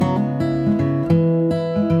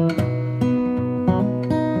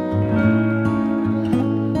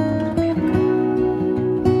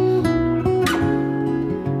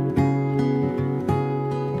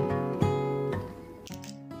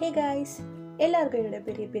எல்லாருக்கும் என்னோட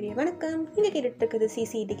பெரிய பெரிய வணக்கம். நீங்கள் கேட்டுட்டு இருக்குது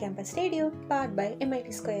CCTV campus radio part by MIT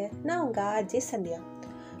square. நான் உங்கள் RJ Sandhya.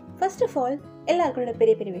 First of all எல்லாருக்கும் என்னோட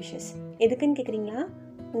பெரிய பெரிய விஷஸ். எதுக்குன்னு கேட்குறீங்களா?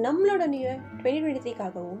 நம்மளோட நியூ இயர்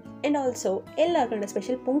 2023க்காகவும் அண்ட் ஆல்சோ எல்லாருக்கும் என்னோட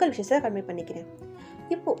ஸ்பெஷல் பொங்கல் விஷஸை கன்வே பண்ணிக்கிறேன்.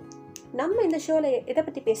 இப்போது நம்ம இந்த ஷோவில் எதை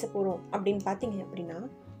பற்றி பேச போகிறோம் அப்படின்னு பார்த்தீங்க அப்படின்னா,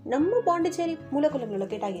 நம்ம பாண்டிச்சேரி மூலக்குளம்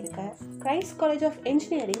லொக்கேட் ஆகியிருக்க Christ college of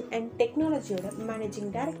engineering and டெக்னாலஜியோட மேனேஜிங்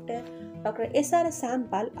டைரக்டர் டாக்டர் SRS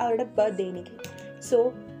சாம்பால் அவரோட பர்த்டே இன்னைக்கு. ஸோ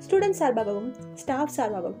ஸ்டூடெண்ட் சார்பாகவும் ஸ்டாஃப்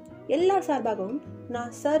சார்பாகவும் எல்லார் சார்பாகவும்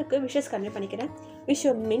நான் சாருக்கு விஷஸ் கன்வே பண்ணிக்கிறேன். Wish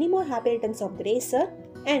you many more happy returns of the day sir.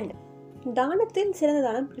 And தானத்தில் சிறந்த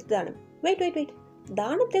தானம் ரத்த தானம். வெயிட்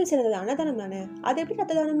தானத்தில் சிறந்த அன்னதானம் தானே, அது எப்படி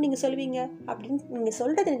ரத்த தானம் நீங்கள் சொல்லுவீங்க அப்படின்னு நீங்கள்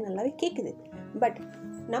சொல்கிறது எனக்கு நல்லாவே கேட்குது. பட்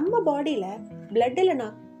நம்ம பாடியில் பிளட் இல்லைனா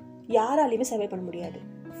யாராலையுமே சர்வை பண்ண முடியாது.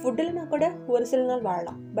 ஃபுட் இல்லைனா கூட ஒரு சில நாள்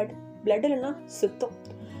வாழலாம், பட் பிளட் இல்லைனா சுத்தம்.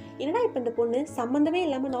 என்னடா இப்போ இந்த பொண்ணு சம்மந்தமே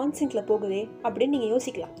இல்லாமல் நான் சிங்கில் போகுதே அப்படின்னு நீங்கள்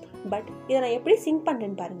யோசிக்கலாம். பட் இதை நான் எப்படி சிங்க்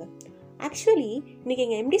பண்ணுறேன்னு பாருங்கள். ஆக்சுவலி இன்றைக்கி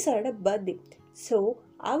எங்கள் MD சாரோட பர்த்டே. ஸோ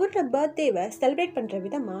அவரோட பர்த்டேவை செலிப்ரேட் பண்ணுற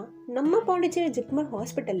விதமாக நம்ம பாண்டிச்சேரி ஜிப்மர்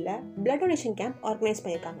ஹாஸ்பிட்டலில் பிளட் டொனேஷன் கேம்ப் ஆர்கனைஸ்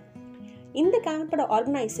பண்ணியிருக்காங்க. இந்த கேம்போட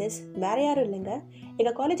ஆர்கனைசர்ஸ் வேறு யாரும் இல்லைங்க,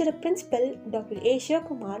 எங்கள் காலேஜோட principal doctor A.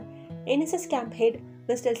 Sivakumar, NSS camp head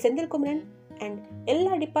mister Senthilkumaran and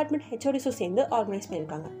எல்லா டிபார்ட்மெண்ட் HODஸும் சேர்ந்து ஆர்கனைஸ்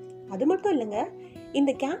பண்ணியிருக்காங்க. அது மட்டும் இல்லைங்க,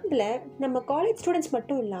 இந்த கேம்பில் நம்ம காலேஜ் ஸ்டூடெண்ட்ஸ்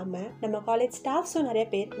மட்டும் இல்லாமல் நம்ம காலேஜ் ஸ்டாஃப்ஸும் நிறைய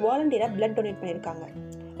பேர் வாலண்டியராக பிளட் டொனேட் பண்ணியிருக்காங்க.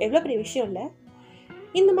 எவ்வளோ பெரிய விஷயம் இல்லை?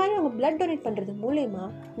 இந்த மாதிரி அவங்க பிளட் டொனேட் பண்ணுறது மூலயமா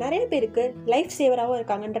நிறைய பேருக்கு லைஃப் சேவராகவும்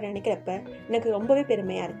இருக்காங்கன்ற நினைக்கிறப்ப எனக்கு ரொம்பவே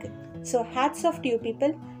பெருமையாக இருக்குது. So hats off to you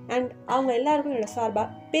people and அவங்க எல்லாருக்கும் என்னோட சார்பாக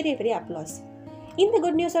பெரிய பெரிய அப்ளாஸ். இந்த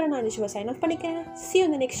குட் நியூஸோட நான் இந்த ஷோ சைன் ஆஃப் பண்ணிக்கிறேன். See you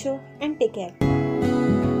in the next show and take care.